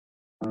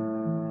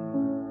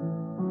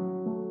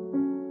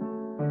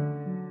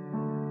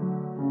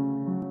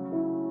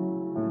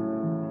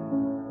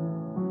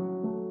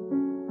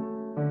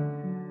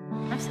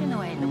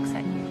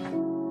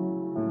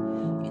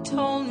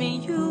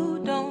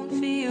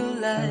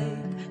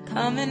like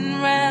coming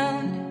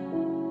round.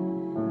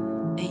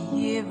 A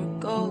year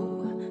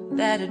ago,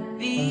 that'd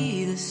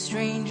be the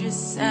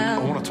strangest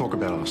sound. I want to talk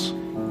about us.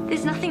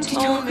 There's nothing to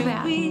talk Told me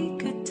about. we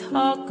could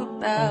talk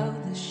about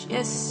this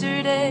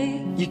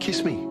yesterday. You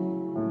kiss me.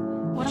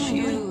 What am I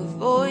You doing?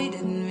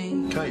 avoided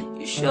me. Kate.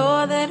 You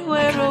sure that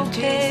we're Can't do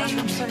okay? this.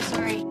 I'm so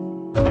sorry.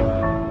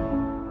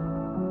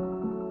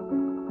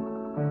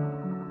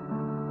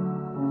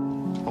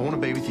 I want to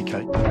be with you,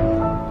 Kate.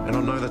 And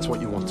I know that's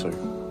what you want to.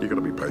 You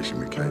gotta be patient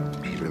with Kate.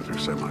 She's been through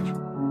so much.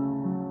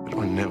 But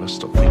I never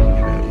stop thinking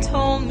about you.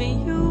 Told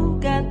me you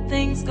got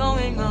things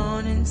going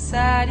on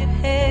inside your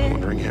head.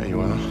 Wondering how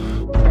you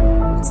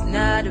are. It's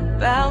not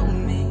about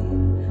me,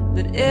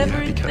 but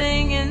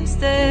everything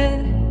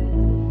instead.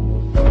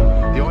 The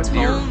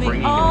idea Told of me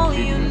bringing all a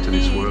kid you into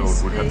this need world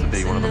is would have to be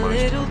space one of the and a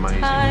most little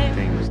amazing time.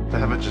 things to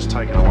have it just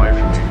taken away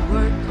from you.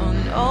 Work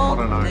on all I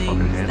don't know the if I can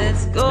things handle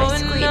that's it. going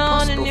basically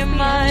on in impossible your for me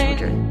to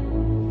mind. Okay.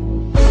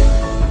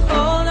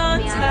 Hold on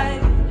Yeah.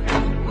 tight.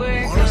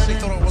 We're Honestly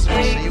thought I wasn't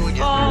gonna take see you a again.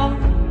 fall.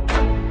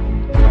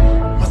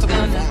 Must have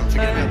been fun.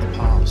 Forget about the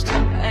past.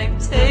 I've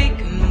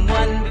taken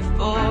one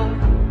before,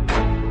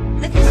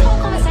 This whole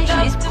conversation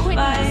is Enough to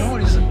pointless. fight. No,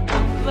 it isn't.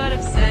 but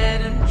I've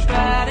said and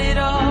tried it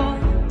all.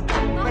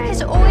 God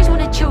has always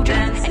wanted children,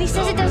 and he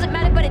says it doesn't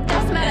matter, but it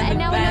does matter, and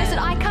now he knows that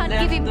I can't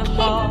give him Left the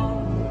kids. hall.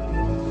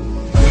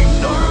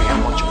 You know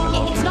how much I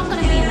love It's you. not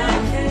going to be enough.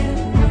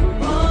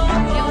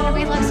 You're going to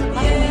realise that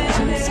loving me was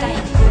a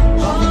mistake.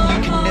 Loving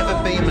you can never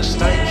be a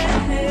mistake.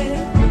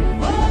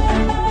 Will you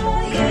marry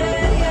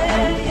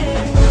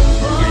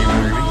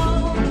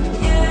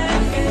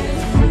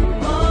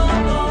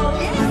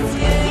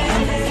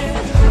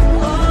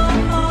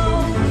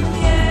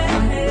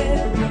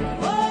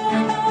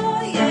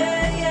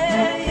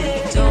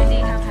me?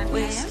 Don't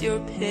waste your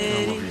I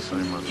pity. love you so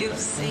much. You've Kate.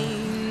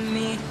 seen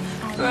me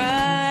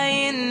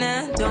crying.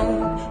 I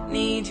don't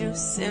need your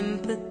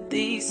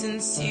sympathy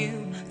since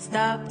you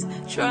stopped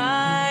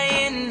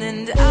trying,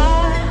 and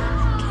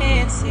I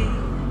can't see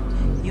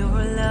your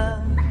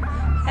love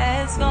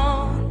has gone.